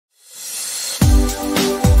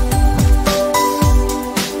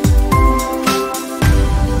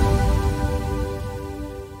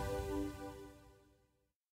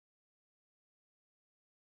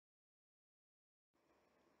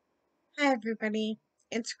everybody,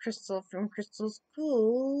 it's Crystal from Crystal's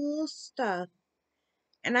Cool Stuff,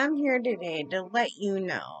 and I'm here today to let you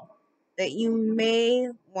know that you may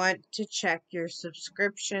want to check your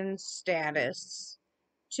subscription status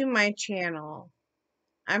to my channel.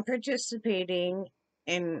 I'm participating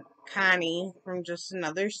in Connie from Just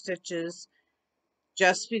Another Stitches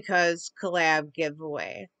Just Because Collab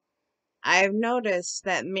giveaway. I've noticed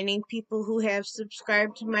that many people who have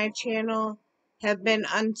subscribed to my channel have been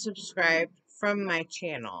unsubscribed from my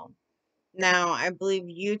channel. Now, I believe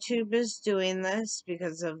YouTube is doing this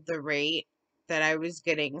because of the rate that I was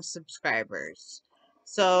getting subscribers.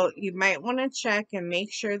 So you might want to check and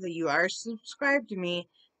make sure that you are subscribed to me.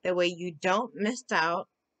 That way you don't miss out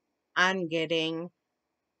on getting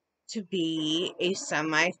to be a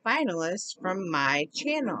semi-finalist from my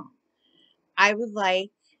channel. I would like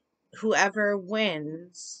whoever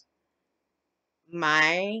wins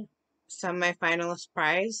my semi-finalist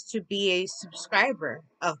prize to be a subscriber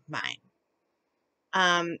of mine.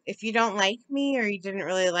 If you don't like me or you didn't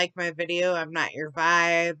really like my video, I'm not your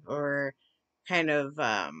vibe or kind of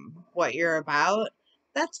what you're about,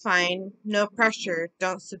 that's fine. No pressure.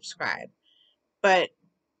 Don't subscribe. But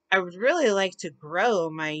I would really like to grow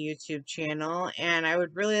my YouTube channel, and I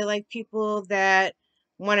would really like people that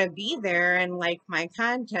want to be there and like my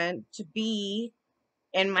content to be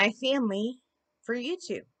in my family for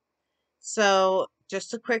YouTube. So,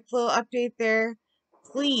 just a quick little update there.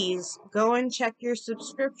 Please go and check your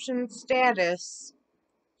subscription status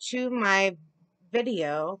to my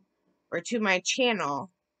video or to my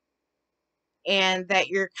channel, and that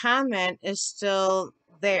your comment is still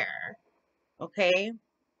there. Okay?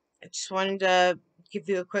 I just wanted to give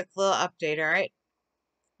you a quick little update, alright?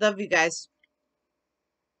 Love you guys.